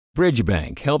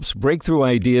Bridgebank helps breakthrough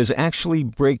ideas actually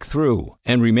break through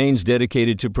and remains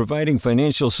dedicated to providing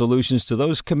financial solutions to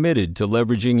those committed to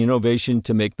leveraging innovation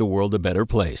to make the world a better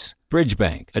place.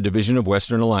 Bridgebank, a division of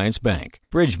Western Alliance Bank.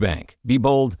 Bridgebank. Be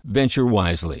bold, venture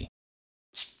wisely.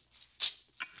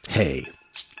 Hey,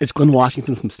 it's Glenn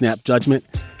Washington from Snap Judgment.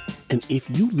 And if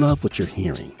you love what you're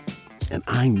hearing, and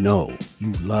I know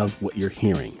you love what you're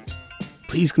hearing,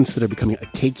 please consider becoming a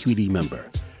KQED member.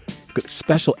 Get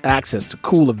special access to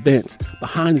cool events,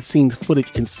 behind-the-scenes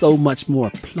footage, and so much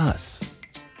more. Plus,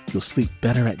 you'll sleep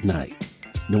better at night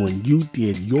knowing you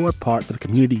did your part for the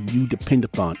community you depend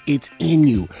upon. It's in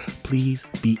you. Please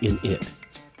be in it.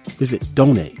 Visit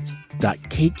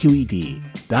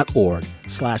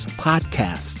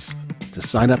donate.kqed.org/podcasts to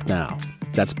sign up now.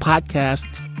 That's podcast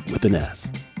with an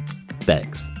S.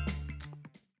 Thanks.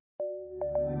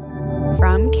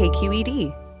 From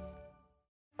KQED.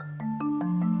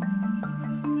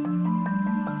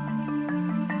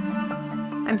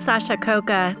 I'm Sasha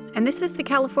Coca, and this is the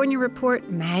California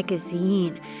Report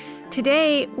magazine.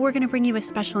 Today, we're going to bring you a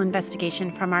special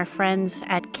investigation from our friends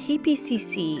at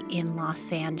KPCC in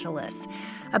Los Angeles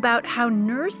about how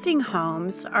nursing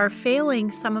homes are failing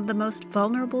some of the most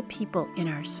vulnerable people in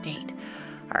our state.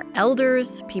 Our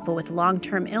elders, people with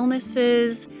long-term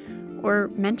illnesses, or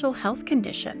mental health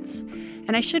conditions.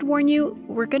 And I should warn you,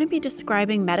 we're going to be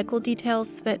describing medical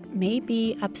details that may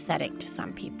be upsetting to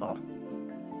some people.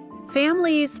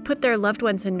 Families put their loved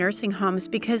ones in nursing homes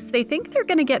because they think they're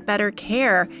going to get better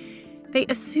care. They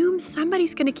assume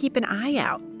somebody's going to keep an eye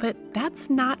out, but that's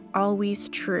not always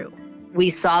true. We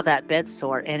saw that bed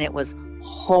sore, and it was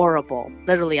horrible.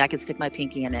 Literally, I could stick my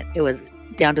pinky in it. It was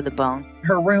down to the bone.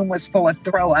 Her room was full of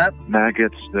throw up.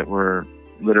 Maggots that were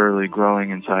literally growing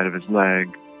inside of his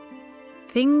leg.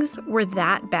 Things were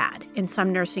that bad in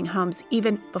some nursing homes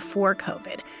even before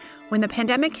COVID. When the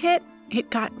pandemic hit, it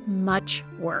got much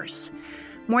worse.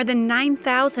 More than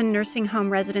 9,000 nursing home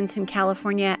residents in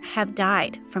California have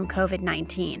died from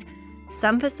COVID-19.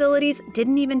 Some facilities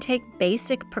didn't even take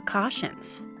basic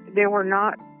precautions. They were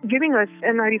not giving us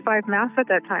N95 masks at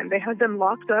that time. They had them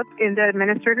locked up in the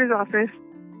administrator's office.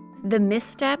 The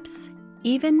missteps,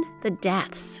 even the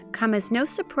deaths, come as no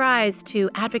surprise to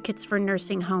advocates for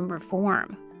nursing home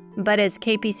reform. But as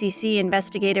KPCC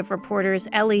investigative reporters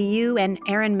Elly and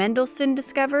Aaron Mendelson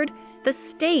discovered, the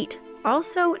state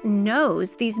also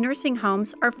knows these nursing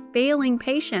homes are failing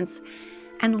patients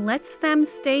and lets them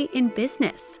stay in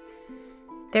business.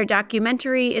 Their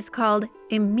documentary is called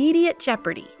Immediate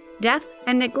Jeopardy: Death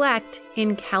and Neglect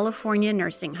in California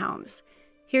Nursing Homes.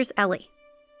 Here's Elly.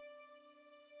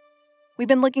 We've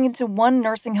been looking into one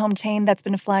nursing home chain that's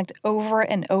been flagged over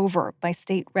and over by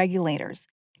state regulators.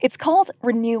 It's called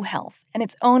Renew Health, and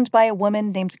it's owned by a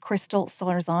woman named Crystal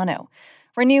Solorzano.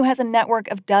 Renew has a network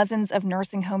of dozens of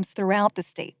nursing homes throughout the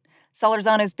state.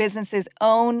 Solorzano's businesses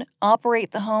own,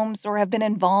 operate the homes, or have been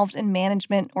involved in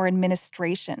management or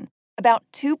administration. About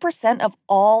 2% of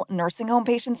all nursing home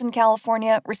patients in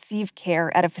California receive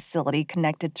care at a facility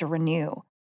connected to Renew.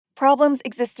 Problems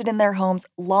existed in their homes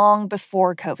long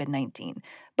before COVID-19,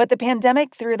 but the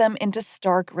pandemic threw them into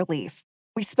stark relief.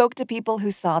 We spoke to people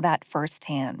who saw that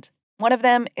firsthand. One of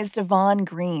them is Devon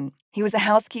Green. He was a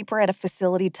housekeeper at a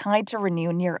facility tied to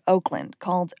Renew near Oakland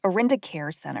called Orinda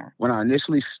Care Center. When I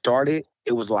initially started,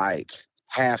 it was like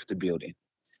half the building,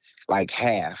 like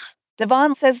half.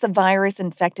 Devon says the virus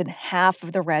infected half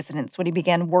of the residents when he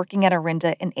began working at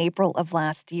Orinda in April of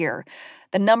last year.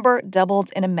 The number doubled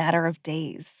in a matter of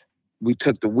days. We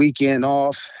took the weekend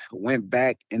off, went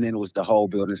back, and then it was the whole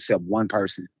building except one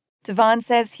person. Devon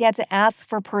says he had to ask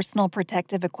for personal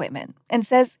protective equipment and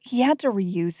says he had to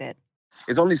reuse it.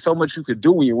 There's only so much you could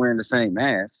do when you're wearing the same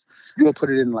mask. You'll put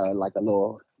it in like a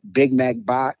little Big Mac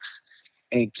box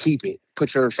and keep it.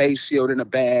 Put your face shield in a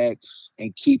bag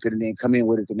and keep it, and then come in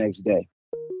with it the next day.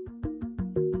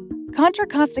 Contra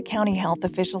Costa County health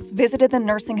officials visited the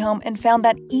nursing home and found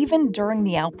that even during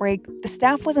the outbreak, the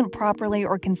staff wasn't properly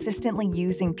or consistently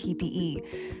using PPE.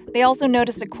 They also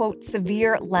noticed a, quote,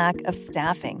 severe lack of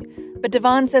staffing. But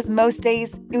Devon says most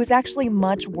days it was actually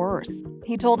much worse.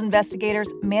 He told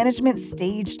investigators management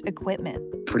staged equipment.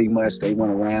 Pretty much they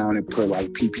went around and put like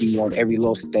PPE on every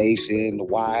little station,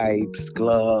 wipes,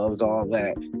 gloves, all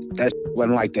that. That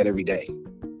wasn't like that every day.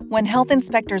 When health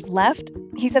inspectors left,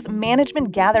 he says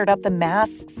management gathered up the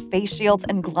masks, face shields,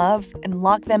 and gloves and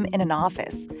locked them in an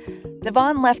office.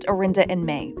 Devon left Orinda in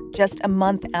May, just a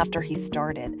month after he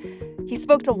started. He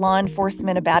spoke to law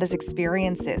enforcement about his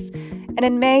experiences. And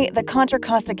in May, the Contra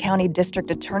Costa County District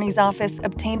Attorney's Office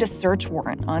obtained a search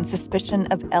warrant on suspicion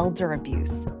of elder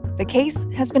abuse. The case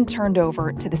has been turned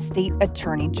over to the state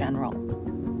attorney general.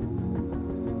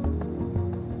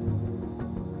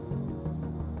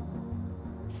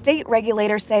 State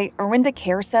regulators say Orinda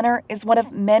Care Center is one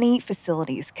of many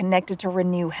facilities connected to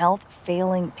Renew Health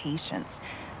failing patients.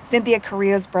 Cynthia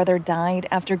Carrillo's brother died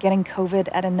after getting COVID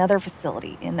at another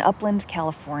facility in Upland,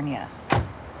 California.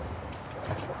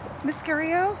 Miss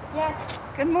Carrillo? Yes.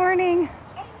 Good morning.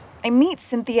 I meet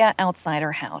Cynthia outside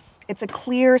her house. It's a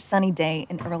clear, sunny day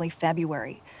in early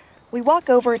February. We walk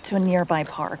over to a nearby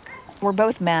park. We're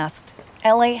both masked.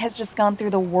 Elly has just gone through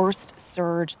the worst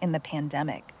surge in the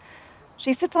pandemic.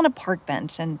 She sits on a park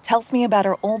bench and tells me about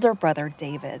her older brother,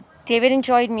 David. David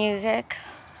enjoyed music.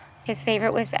 His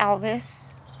favorite was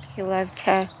Elvis. He loved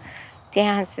to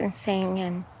dance and sing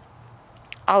and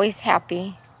always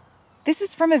happy. This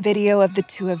is from a video of the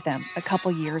two of them a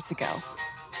couple years ago.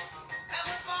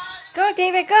 Go,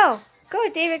 David, go. Go,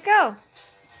 David, go.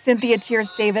 Cynthia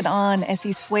cheers David on as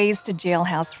he sways to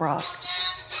Jailhouse Rock.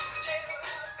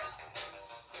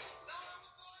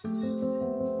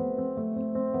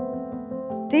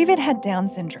 David had Down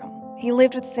syndrome. He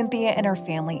lived with Cynthia and her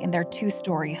family in their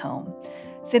 2-story home.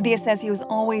 Cynthia says he was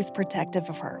always protective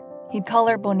of her. He'd call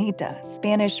her Bonita,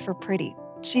 Spanish for pretty.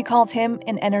 She called him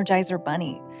an Energizer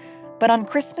bunny. But on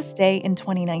Christmas Day in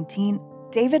 2019,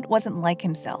 David wasn't like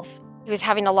himself. He was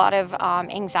having a lot of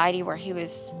anxiety where he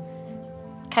was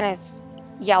kind of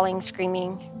yelling,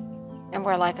 screaming. And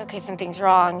we're like, okay, something's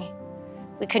wrong.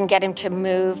 We couldn't get him to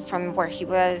move from where he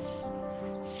was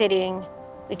sitting.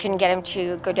 We couldn't get him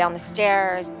to go down the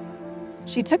stairs.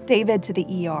 She took David to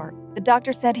the ER. The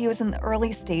doctor said he was in the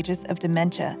early stages of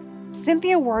dementia.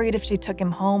 Cynthia worried if she took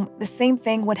him home, the same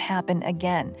thing would happen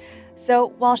again.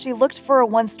 So while she looked for a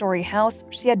 1-story house,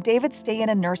 she had David stay in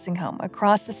a nursing home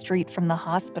across the street from the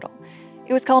hospital.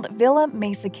 It was called Villa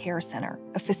Mesa Care Center,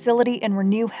 a facility in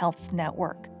Renew Health's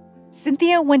network.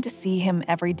 Cynthia went to see him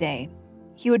every day.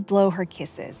 He would blow her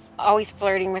kisses. Always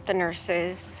flirting with the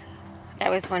nurses. That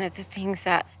was one of the things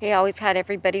that he always had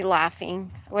everybody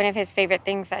laughing. One of his favorite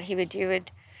things that he would do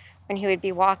when he would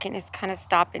be walking is kind of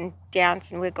stop and dance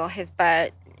and wiggle his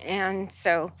butt. And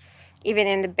so even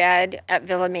in the bed at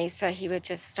Villa Mesa, he would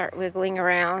just start wiggling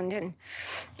around and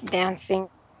dancing.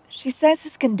 She says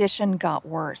his condition got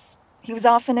worse. He was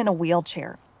often in a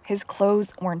wheelchair. His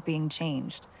clothes weren't being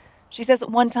changed. She says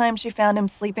at one time she found him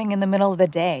sleeping in the middle of the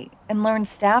day and learned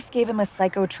staff gave him a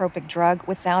psychotropic drug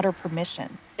without her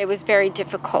permission. It was very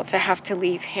difficult to have to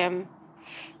leave him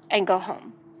and go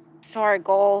home. So our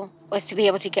goal was to be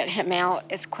able to get him out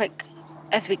as quick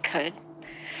as we could.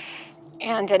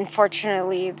 And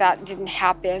unfortunately, that didn't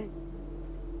happen.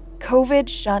 COVID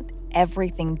shut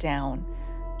everything down.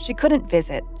 She couldn't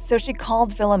visit, so she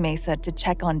called Villa Mesa to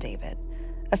check on David.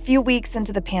 A few weeks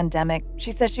into the pandemic,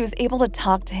 she says she was able to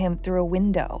talk to him through a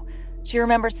window. She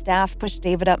remembers staff pushed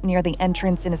David up near the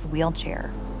entrance in his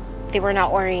wheelchair. They were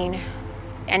not wearing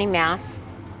any masks.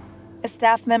 A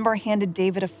staff member handed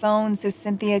David a phone so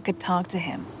Cynthia could talk to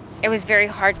him. It was very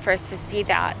hard for us to see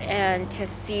that and to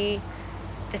see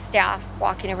the staff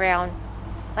walking around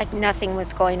like nothing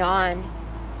was going on,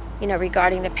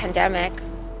 regarding the pandemic.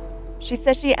 She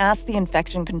says she asked the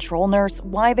infection control nurse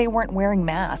why they weren't wearing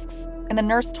masks, and the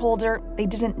nurse told her they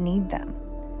didn't need them.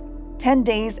 10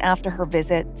 days after her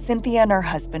visit, Cynthia and her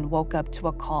husband woke up to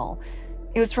a call.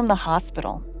 It was from the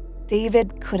hospital.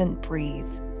 David couldn't breathe.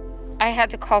 I had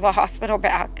to call the hospital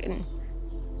back and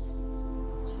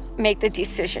make the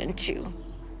decision to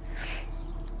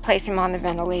place him on the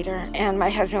ventilator. And my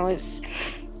husband was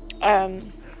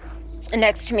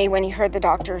next to me when he heard the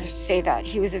doctor say that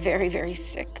he was a very, very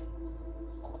sick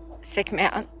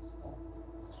man.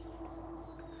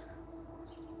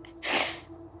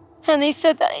 And they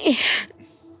said that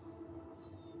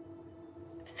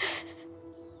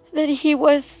he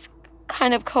was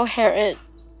kind of coherent.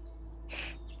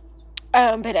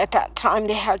 But at that time,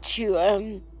 they had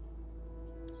to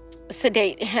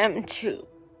sedate him to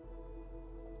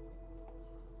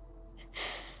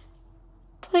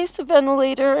place the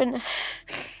ventilator, and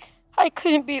I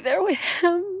couldn't be there with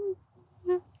him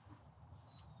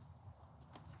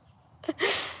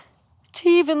to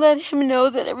even let him know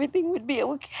that everything would be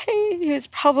okay. He was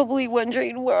probably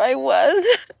wondering where I was.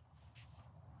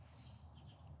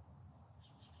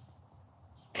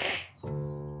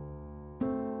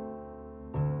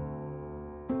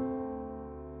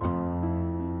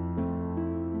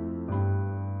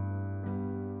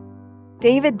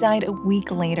 David died a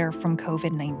week later from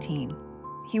COVID-19.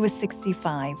 He was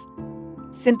 65.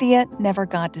 Cynthia never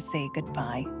got to say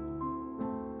goodbye.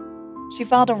 She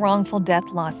filed a wrongful death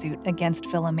lawsuit against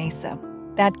Villa Mesa.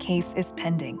 That case is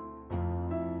pending.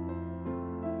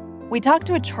 We talked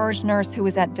to a charge nurse who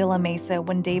was at Villa Mesa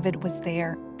when David was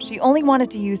there. She only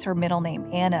wanted to use her middle name,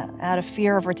 Anna, out of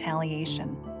fear of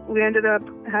retaliation. We ended up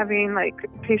having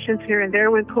patients here and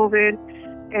there with COVID,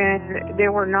 and they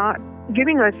were not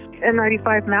giving us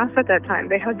N95 masks at that time.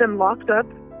 They had them locked up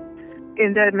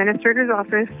in the administrator's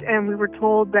office, and we were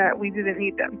told that we didn't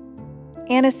need them.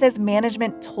 Anna says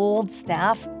management told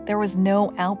staff there was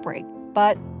no outbreak,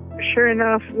 but sure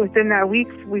enough, within that week,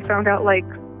 we found out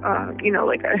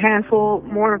a handful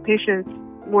more patients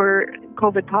were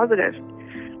COVID positive.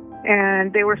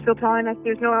 And they were still telling us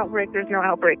there's no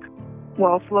outbreak.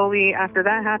 Well, slowly after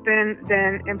that happened,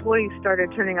 then employees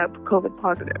started turning up COVID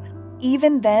positive.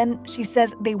 Even then, she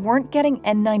says they weren't getting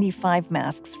N95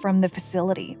 masks from the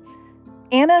facility.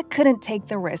 Anna couldn't take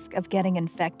the risk of getting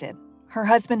infected. Her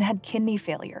husband had kidney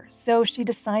failure, so she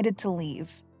decided to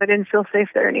leave. I didn't feel safe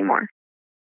there anymore.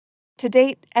 To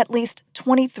date, at least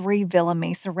 23 Villa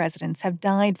Mesa residents have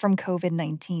died from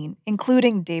COVID-19,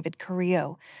 including David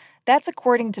Carrillo. That's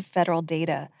according to federal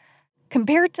data.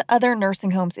 Compared to other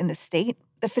nursing homes in the state,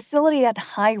 the facility had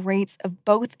high rates of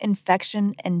both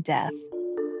infection and death.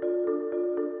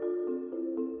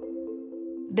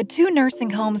 The two nursing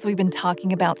homes we've been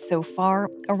talking about so far,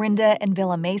 Orinda and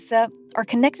Villa Mesa, are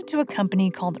connected to a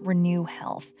company called Renew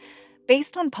Health.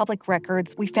 Based on public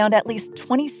records, we found at least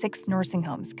 26 nursing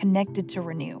homes connected to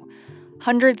Renew.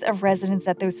 Hundreds of residents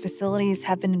at those facilities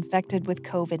have been infected with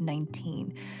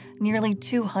COVID-19. Nearly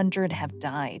 200 have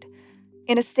died.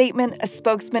 In a statement, a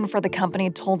spokesman for the company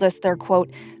told us their,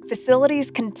 quote, facilities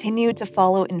continue to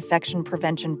follow infection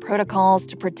prevention protocols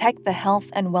to protect the health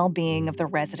and well-being of the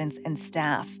residents and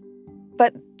staff.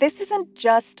 But this isn't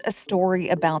just a story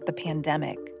about the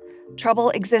pandemic.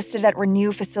 Trouble existed at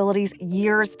Renew facilities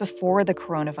years before the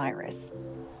coronavirus.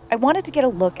 I wanted to get a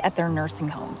look at their nursing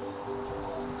homes.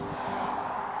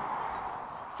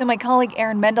 So my colleague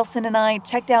Erin Mendelson and I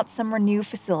checked out some Renew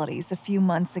facilities a few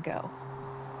months ago.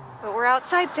 But we're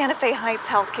outside Santa Fe Heights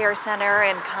Healthcare Center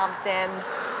in Compton.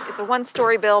 It's a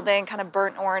one-story building, kind of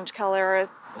burnt orange color.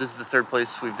 This is the third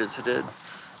place we visited,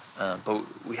 but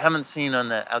we haven't seen on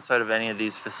the outside of any of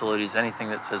these facilities anything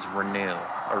that says Renew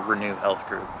or Renew Health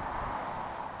Group.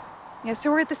 Yeah, so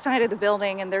we're at the side of the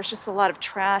building, and there's just a lot of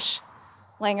trash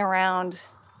laying around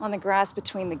on the grass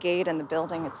between the gate and the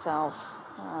building itself.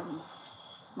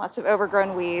 Lots of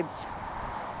overgrown weeds.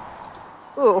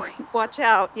 Ooh, watch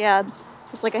out. Yeah,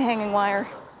 there's like a hanging wire.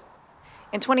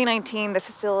 In 2019, the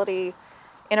facility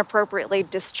inappropriately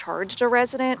discharged a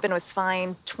resident and was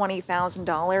fined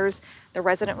 $20,000. The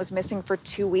resident was missing for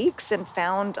 2 weeks and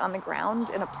found on the ground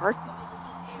in a park.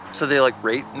 So they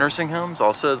rate nursing homes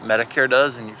also. Medicare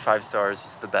does, and 5 stars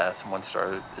is the best and 1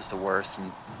 star is the worst.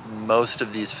 And most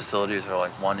of these facilities are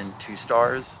 1 and 2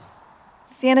 stars.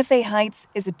 Santa Fe Heights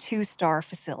is a 2-star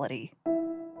facility.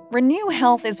 Renew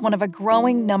Health is one of a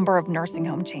growing number of nursing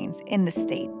home chains in the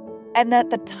state. And at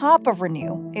the top of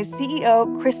Renew is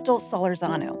CEO Crystal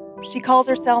Solorzano. She calls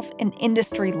herself an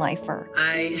industry lifer.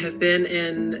 I have been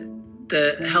in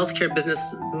the healthcare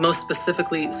business, most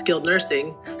specifically skilled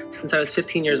nursing, since I was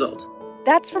 15 years old.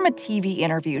 That's from a TV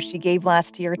interview she gave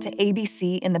last year to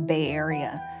ABC in the Bay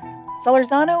Area.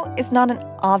 Solorzano is not an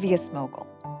obvious mogul.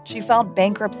 She filed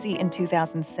bankruptcy in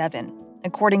 2007.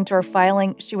 According to her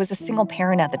filing, she was a single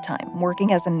parent at the time,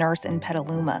 working as a nurse in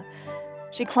Petaluma.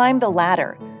 She climbed the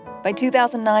ladder. By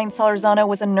 2009, Solorzano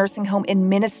was a nursing home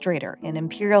administrator in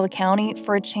Imperial County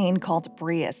for a chain called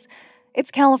Breas. It's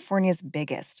California's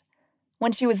biggest.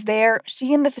 When she was there,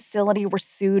 she and the facility were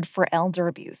sued for elder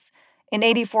abuse. An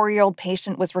 84-year-old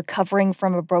patient was recovering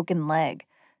from a broken leg.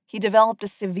 He developed a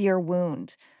severe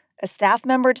wound. A staff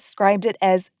member described it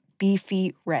as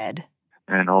beefy red.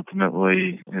 And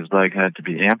ultimately, his leg had to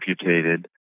be amputated.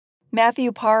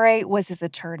 Matthew Pare was his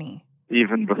attorney.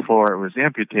 Even before it was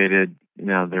amputated,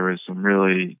 there was some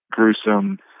really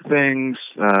gruesome things,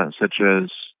 such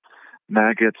as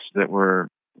maggots that were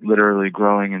literally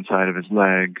growing inside of his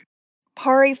leg.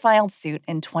 Pare filed suit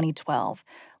in 2012.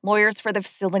 Lawyers for the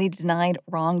facility denied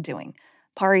wrongdoing.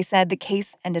 Pare said the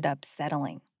case ended up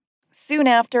settling. Soon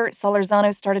after,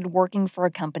 Solorzano started working for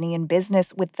a company in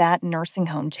business with that nursing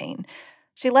home chain.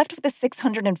 She left with a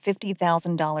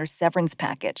 $650,000 severance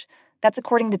package. That's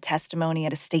according to testimony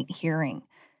at a state hearing.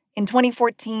 In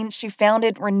 2014, she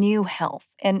founded Renew Health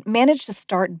and managed to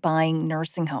start buying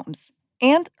nursing homes.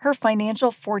 And her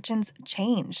financial fortunes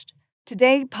changed.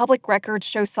 Today, public records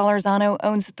show Solorzano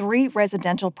owns 3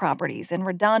 residential properties in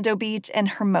Redondo Beach and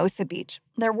Hermosa Beach.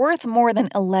 They're worth more than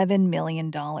 $11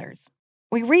 million.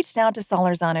 We reached out to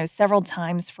Solorzano several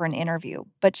times for an interview,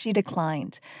 but she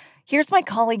declined. Here's my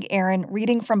colleague Erin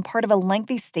reading from part of a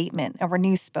lengthy statement a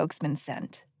Renew spokesman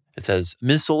sent. It says,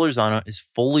 Ms. Solorzano is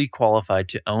fully qualified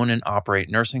to own and operate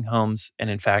nursing homes and,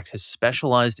 in fact, has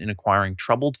specialized in acquiring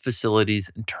troubled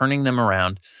facilities and turning them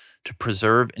around to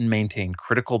preserve and maintain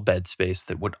critical bed space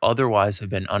that would otherwise have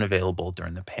been unavailable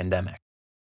during the pandemic.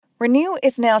 Renew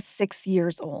is now 6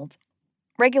 years old.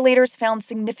 Regulators found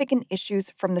significant issues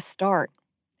from the start.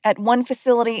 At one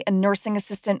facility, a nursing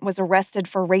assistant was arrested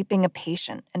for raping a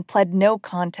patient and pled no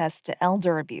contest to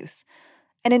elder abuse.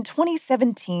 And in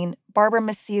 2017, Barbara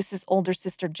Macias's older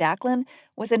sister Jacqueline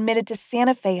was admitted to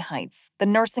Santa Fe Heights, the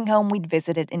nursing home we'd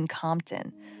visited in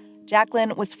Compton.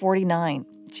 Jacqueline was 49.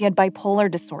 She had bipolar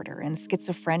disorder and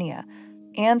schizophrenia.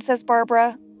 And, says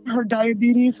Barbara, her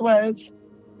diabetes was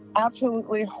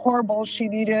absolutely horrible. She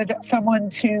needed someone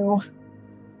to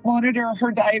monitor her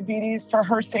diabetes for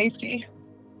her safety.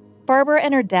 Barbara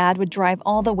and her dad would drive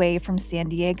all the way from San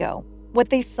Diego. What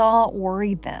they saw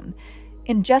worried them.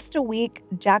 In just a week,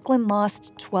 Jacqueline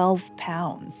lost 12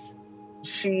 pounds.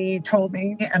 She told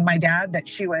me and my dad that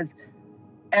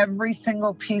every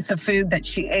single piece of food that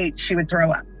she ate, she would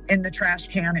throw up in the trash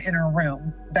can in her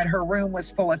room, that her room was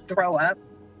full of throw up.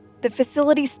 The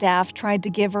facility staff tried to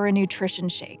give her a nutrition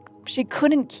shake. She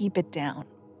couldn't keep it down,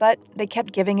 but they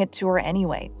kept giving it to her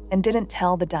anyway and didn't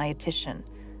tell the dietitian.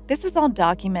 This was all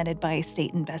documented by a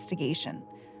state investigation.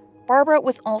 Barbara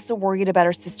was also worried about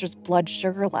her sister's blood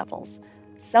sugar levels.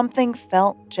 Something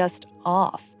felt just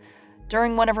off.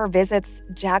 During one of her visits,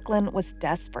 Jacqueline was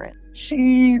desperate.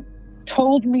 She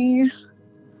told me,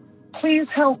 "Please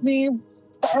help me,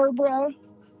 Barbara.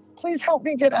 Please help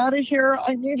me get out of here.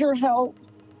 I need your help.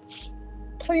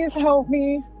 Please help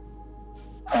me."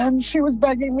 And she was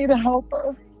begging me to help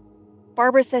her.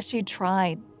 Barbara says she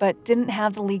tried, but didn't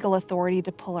have the legal authority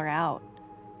to pull her out.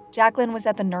 Jacqueline was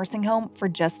at the nursing home for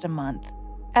just a month.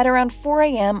 At around 4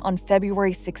 a.m. on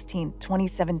February 16,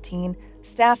 2017,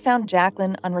 staff found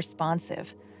Jacqueline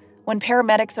unresponsive. When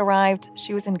paramedics arrived,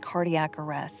 she was in cardiac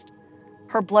arrest.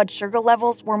 Her blood sugar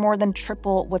levels were more than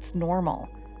triple what's normal.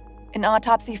 An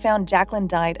autopsy found Jacqueline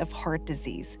died of heart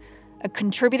disease. A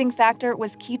contributing factor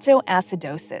was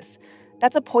ketoacidosis.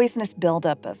 That's a poisonous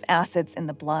buildup of acids in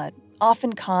the blood,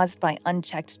 often caused by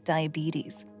unchecked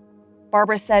diabetes.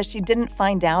 Barbara says she didn't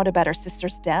find out about her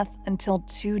sister's death until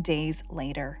 2 days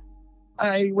later.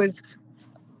 I was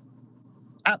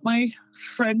at my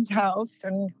friend's house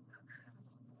and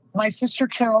my sister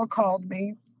Carol called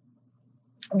me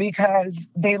because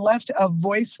they left a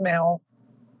voicemail,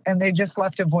 and they just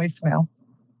left a voicemail.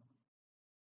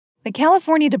 The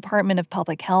California Department of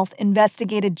Public Health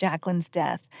investigated Jacqueline's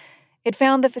death. It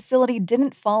found the facility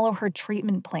didn't follow her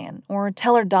treatment plan or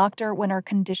tell her doctor when her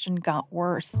condition got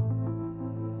worse.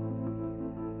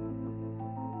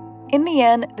 In the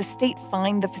end, the state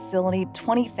fined the facility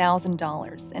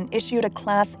 $20,000 and issued a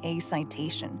Class A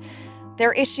citation.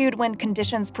 They're issued when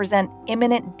conditions present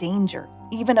imminent danger,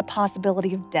 even a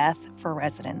possibility of death for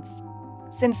residents.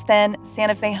 Since then,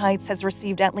 Santa Fe Heights has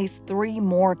received at least 3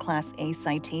 more Class A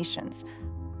citations.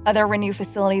 Other Renew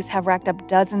facilities have racked up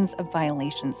dozens of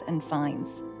violations and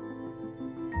fines.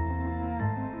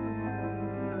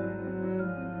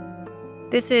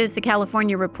 This is the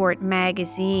California Report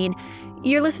magazine.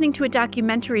 You're listening to a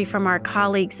documentary from our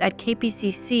colleagues at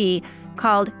KPCC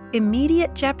called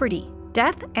Immediate Jeopardy: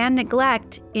 Death and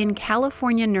Neglect in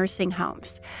California Nursing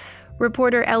Homes.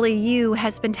 Reporter Elly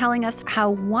has been telling us how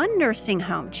one nursing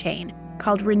home chain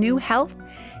called Renew Health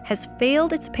has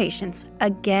failed its patients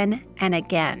again and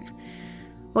again.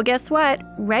 Well, guess what?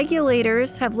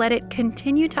 Regulators have let it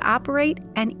continue to operate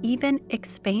and even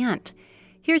expand.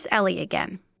 Here's Elly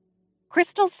again.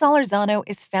 Crystal Solorzano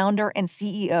is founder and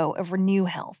CEO of Renew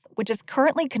Health, which is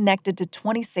currently connected to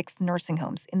 26 nursing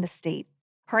homes in the state.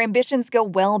 Her ambitions go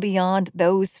well beyond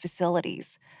those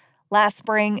facilities. Last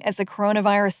spring, as the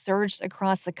coronavirus surged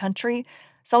across the country,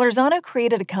 Solorzano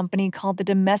created a company called the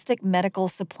Domestic Medical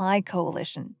Supply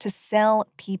Coalition to sell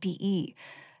PPE.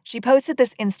 She posted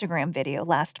this Instagram video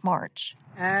last March.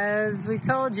 As we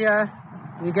told you,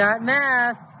 we got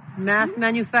masks, mass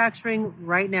manufacturing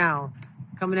right now,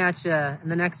 coming at you in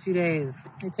the next few days.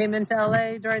 We came into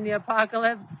LA during the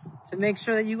apocalypse to make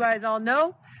sure that you guys all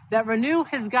know that Renew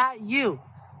has got you.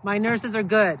 My nurses are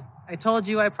good. I told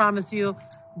you, I promise you,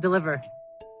 deliver.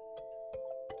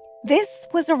 This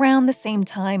was around the same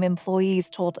time employees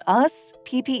told us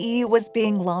PPE was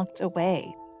being locked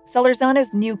away.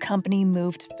 Solorzano's new company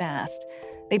moved fast.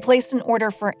 They placed an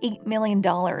order for $8 million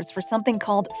for something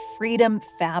called Freedom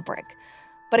Fabric.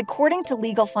 But according to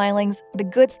legal filings, the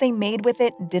goods they made with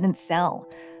it didn't sell.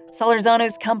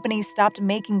 Solorzano's company stopped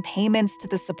making payments to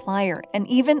the supplier and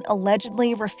even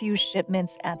allegedly refused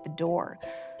shipments at the door.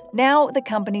 Now the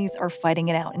companies are fighting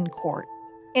it out in court.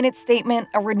 In its statement,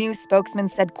 a Renew spokesman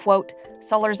said, quote,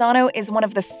 Solorzano is one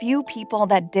of the few people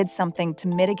that did something to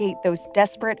mitigate those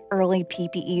desperate early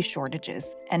PPE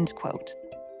shortages, end quote.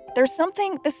 There's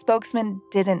something the spokesman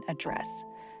didn't address.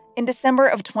 In December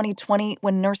of 2020,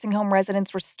 when nursing home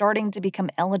residents were starting to become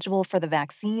eligible for the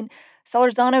vaccine,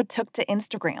 Solorzano took to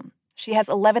Instagram. She has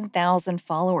 11,000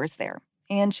 followers there,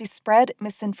 and she spread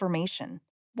misinformation.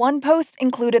 One post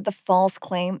included the false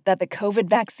claim that the COVID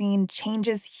vaccine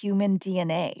changes human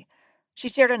DNA. She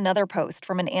shared another post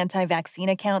from an anti-vaccine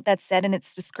account that said in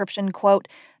its description, quote,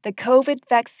 the COVID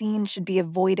vaccine should be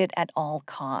avoided at all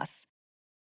costs.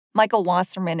 Michael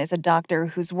Wasserman is a doctor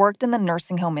who's worked in the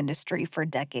nursing home industry for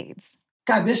decades.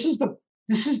 God, this is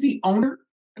the owner.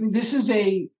 I mean, this is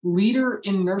a leader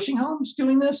in nursing homes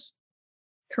doing this?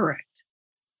 Correct.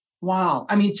 Wow.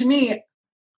 I mean, to me,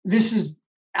 this is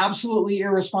absolutely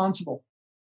irresponsible.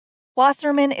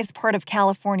 Wasserman is part of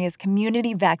California's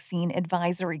Community Vaccine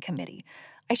Advisory Committee.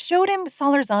 I showed him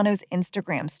Solorzano's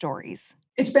Instagram stories.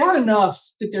 It's bad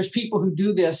enough that there's people who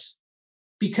do this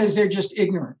because they're just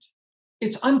ignorant.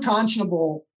 It's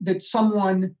unconscionable that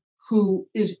someone who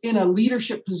is in a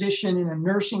leadership position in a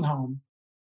nursing home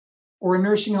or a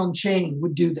nursing home chain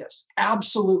would do this.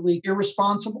 Absolutely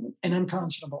irresponsible and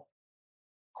unconscionable.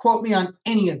 Quote me on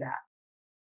any of that.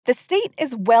 The state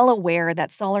is well aware that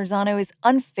Solorzano is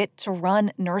unfit to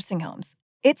run nursing homes.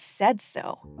 It said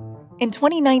so. In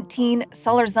 2019,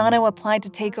 Solorzano applied to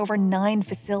take over 9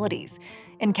 facilities.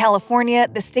 In California,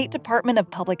 the State Department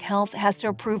of Public Health has to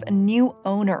approve a new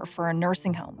owner for a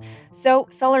nursing home. So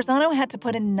Solorzano had to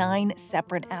put in 9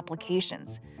 separate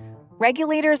applications.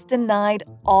 Regulators denied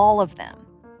all of them.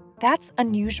 That's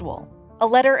unusual. A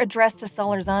letter addressed to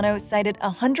Solorzano cited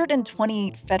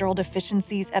 128 federal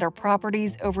deficiencies at her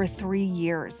properties over 3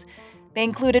 years. They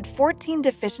included 14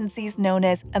 deficiencies known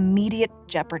as immediate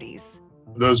jeopardies.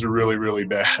 Those are really, really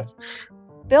bad.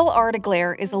 Bill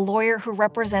Artiglaire is a lawyer who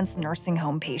represents nursing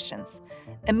home patients.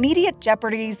 Immediate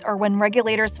jeopardies are when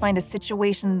regulators find a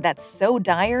situation that's so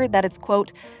dire that it's,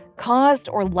 quote, caused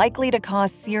or likely to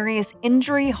cause serious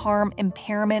injury, harm,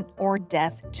 impairment, or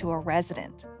death to a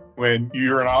resident. When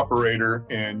you're an operator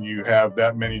and you have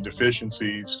that many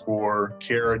deficiencies for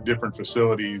care at different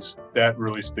facilities, that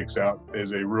really sticks out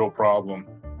as a real problem.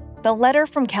 The letter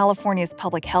from California's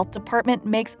Public Health Department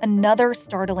makes another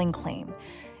startling claim.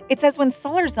 It says when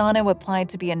Solorzano applied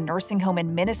to be a nursing home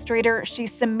administrator, she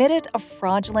submitted a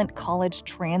fraudulent college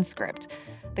transcript.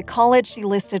 The college she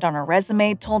listed on her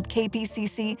resume told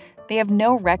KPCC they have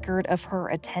no record of her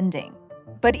attending.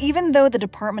 But even though the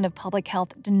Department of Public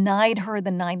Health denied her the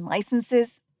 9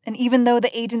 licenses, and even though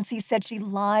the agency said she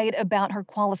lied about her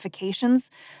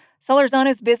qualifications,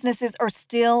 Solorzano's businesses are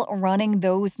still running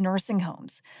those nursing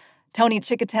homes. Tony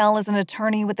Chicotel is an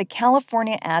attorney with the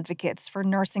California Advocates for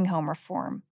Nursing Home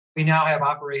Reform. We now have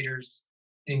operators,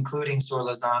 including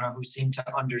Solorzano, who seem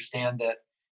to understand that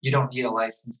you don't need a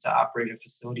license to operate a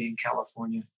facility in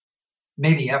California,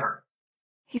 maybe ever.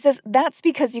 He says that's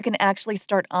because you can actually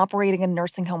start operating a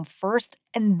nursing home first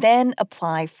and then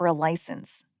apply for a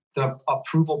license. The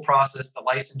approval process, the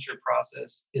licensure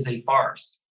process, is a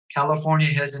farce.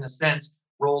 California has, in a sense,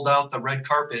 rolled out the red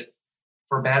carpet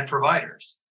for bad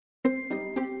providers.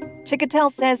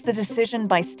 Chicotel says the decision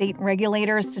by state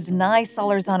regulators to deny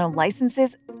Solorzano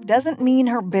licenses doesn't mean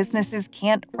her businesses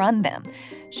can't run them.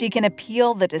 She can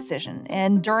appeal the decision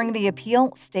and during the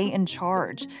appeal, stay in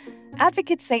charge.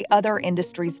 Advocates say other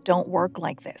industries don't work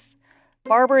like this.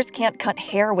 Barbers can't cut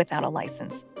hair without a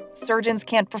license. Surgeons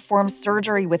can't perform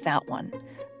surgery without one.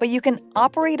 But you can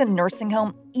operate a nursing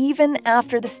home even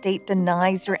after the state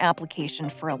denies your application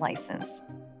for a license.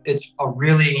 It's a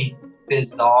really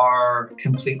bizarre,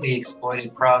 completely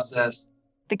exploited process.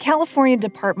 The California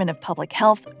Department of Public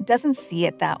Health doesn't see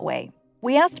it that way.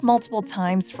 We asked multiple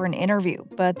times for an interview,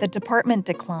 but the department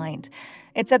declined.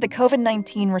 It said the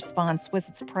COVID-19 response was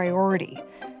its priority.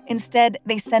 Instead,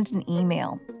 they sent an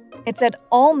email. It said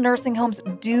all nursing homes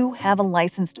do have a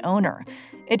licensed owner.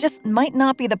 It just might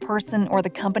not be the person or the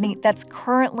company that's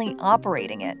currently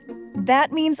operating it.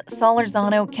 That means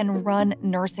Solorzano can run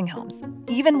nursing homes,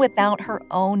 even without her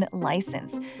own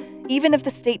license. Even if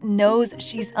the state knows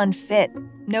she's unfit,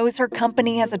 knows her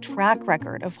company has a track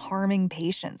record of harming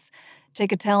patients.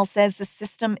 Chicotel says the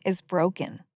system is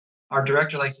broken. Our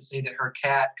director likes to say that her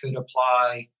cat could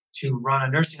apply to run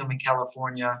a nursing home in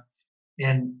California.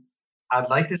 And I'd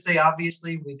like to say,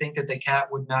 obviously, we think that the cat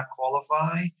would not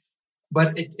qualify.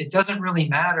 But it doesn't really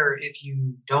matter if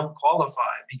you don't qualify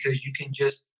because you can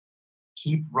just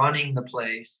keep running the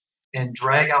place and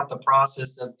drag out the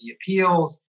process of the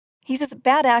appeals. He says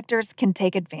bad actors can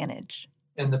take advantage.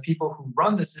 And the people who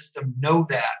run the system know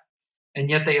that. And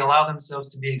yet they allow themselves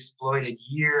to be exploited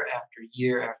year after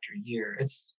year after year.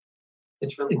 It's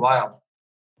really wild.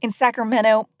 In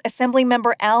Sacramento,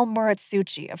 Assemblymember Al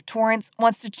Muratsuchi of Torrance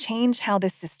wants to change how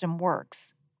this system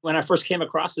works. When I first came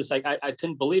across this, I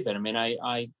couldn't believe it. I mean,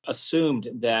 I assumed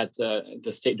that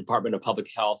the State Department of Public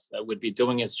Health would be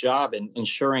doing its job in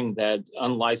ensuring that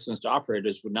unlicensed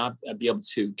operators would not be able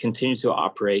to continue to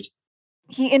operate.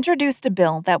 He introduced a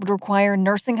bill that would require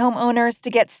nursing home owners to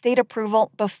get state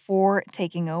approval before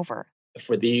taking over.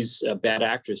 For these bad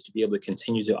actors to be able to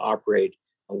continue to operate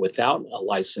without a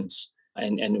license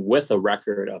and with a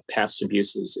record of past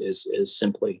abuses is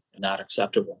simply not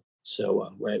acceptable.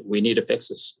 So we need to fix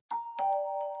this.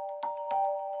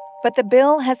 But the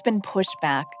bill has been pushed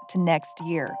back to next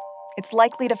year. It's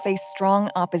likely to face strong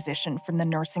opposition from the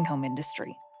nursing home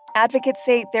industry. Advocates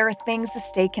say there are things the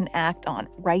state can act on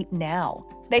right now.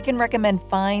 They can recommend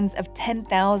fines of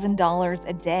 $10,000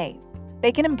 a day.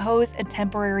 They can impose a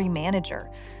temporary manager.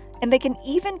 And they can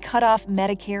even cut off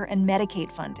Medicare and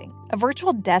Medicaid funding, a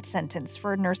virtual death sentence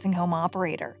for a nursing home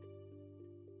operator.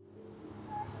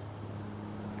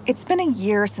 It's been a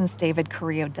year since David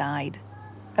Carrillo died.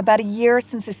 About a year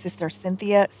since his sister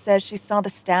Cynthia says she saw the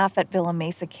staff at Villa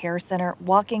Mesa Care Center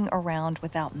walking around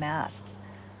without masks.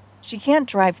 She can't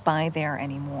drive by there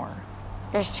anymore.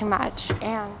 There's too much,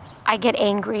 and I get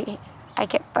angry. I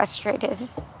get frustrated.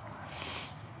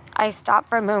 I stop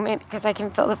for a moment because I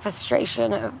can feel the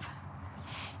frustration of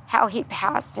how he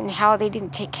passed and how they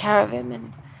didn't take care of him,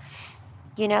 and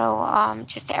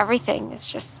just everything.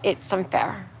 It's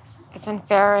unfair. It's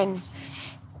unfair, and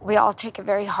we all take it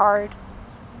very hard.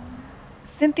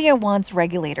 Cynthia wants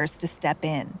regulators to step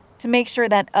in to make sure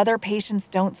that other patients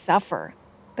don't suffer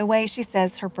the way she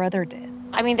says her brother did.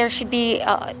 I mean, there should be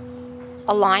a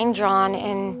line drawn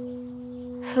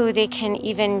in who they can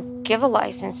even give a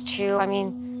license to. I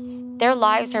mean, their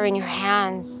lives are in your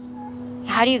hands.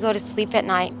 How do you go to sleep at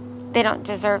night? They don't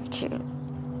deserve to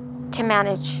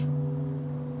manage.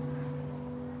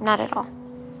 Not at all.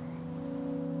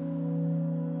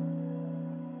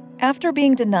 After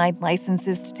being denied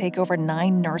licenses to take over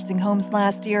 9 nursing homes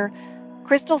last year,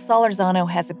 Crystal Solorzano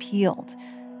has appealed.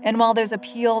 And while those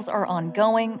appeals are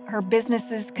ongoing, her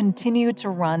businesses continue to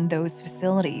run those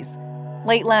facilities.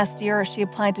 Late last year, she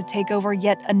applied to take over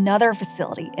yet another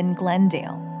facility in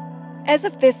Glendale. As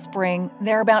of this spring,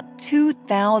 there are about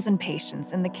 2,000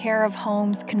 patients in the care of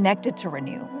homes connected to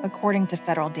Renew, according to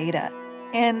federal data.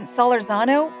 And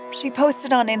Solorzano, she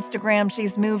posted on Instagram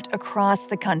she's moved across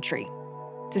the country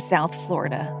to South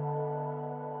Florida.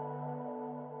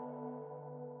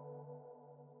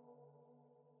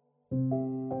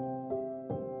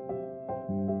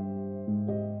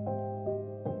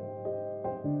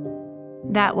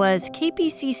 That was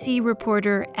KPCC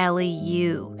reporter Elly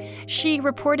Yu. She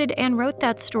reported and wrote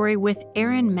that story with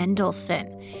Aaron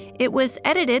Mendelson. It was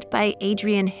edited by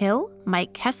Adrian Hill,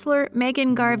 Mike Kessler,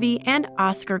 Megan Garvey, and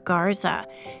Oscar Garza.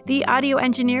 The audio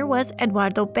engineer was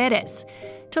Eduardo Perez.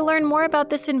 To learn more about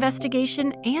this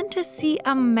investigation and to see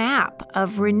a map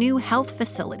of Renew Health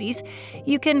facilities,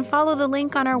 you can follow the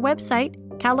link on our website,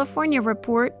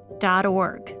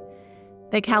 californiareport.org.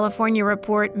 The California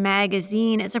Report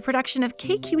magazine is a production of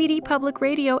KQED Public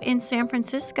Radio in San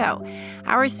Francisco.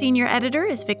 Our senior editor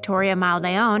is Victoria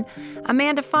Mauleon.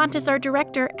 Amanda Font is our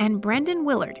director, and Brendan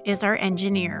Willard is our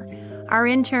engineer. Our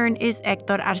intern is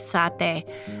Hector Arzate.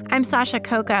 I'm Sasha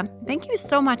Coca. Thank you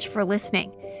so much for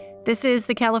listening. This is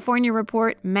the California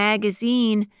Report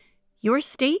magazine. Your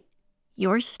state,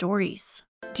 your stories.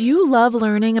 Do you love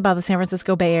learning about the San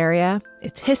Francisco Bay Area?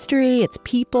 Its history, its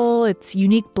people, its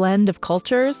unique blend of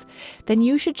cultures? Then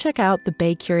you should check out the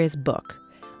Bay Curious book.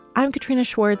 I'm Katrina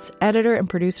Schwartz, editor and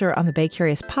producer on the Bay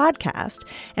Curious podcast,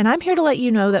 and I'm here to let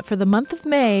you know that for the month of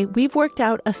May, we've worked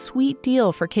out a sweet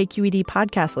deal for KQED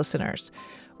podcast listeners.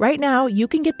 Right now, you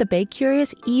can get the Bay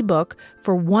Curious ebook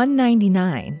for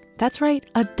 $1.99. That's right,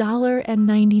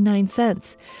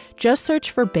 $1.99. Just search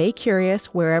for Bay Curious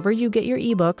wherever you get your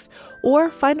ebooks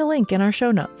or find a link in our show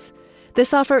notes.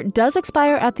 This offer does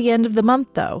expire at the end of the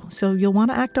month, though, so you'll want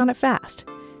to act on it fast.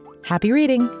 Happy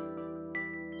reading!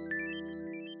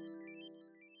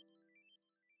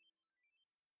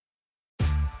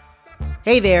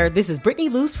 Hey there, this is Brittany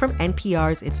Luce from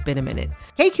NPR's It's Been a Minute.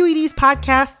 KQED's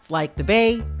podcasts like The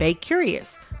Bay, Bay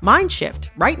Curious, Mind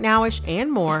Shift, Right Nowish,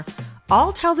 and more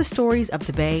all tell the stories of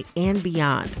the Bay and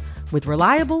beyond with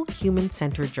reliable,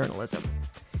 human-centered journalism.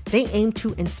 They aim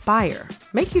to inspire,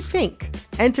 make you think,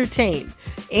 entertain,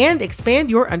 and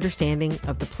expand your understanding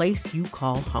of the place you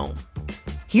call home.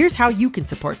 Here's how you can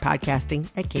support podcasting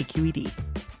at KQED.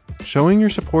 Showing your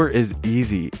support is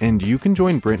easy, and you can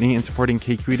join Brittany in supporting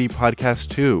KQED Podcast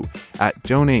too at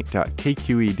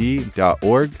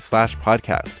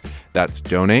donate.kqed.org/podcast. That's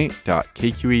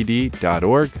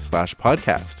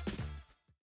donate.kqed.org/podcast.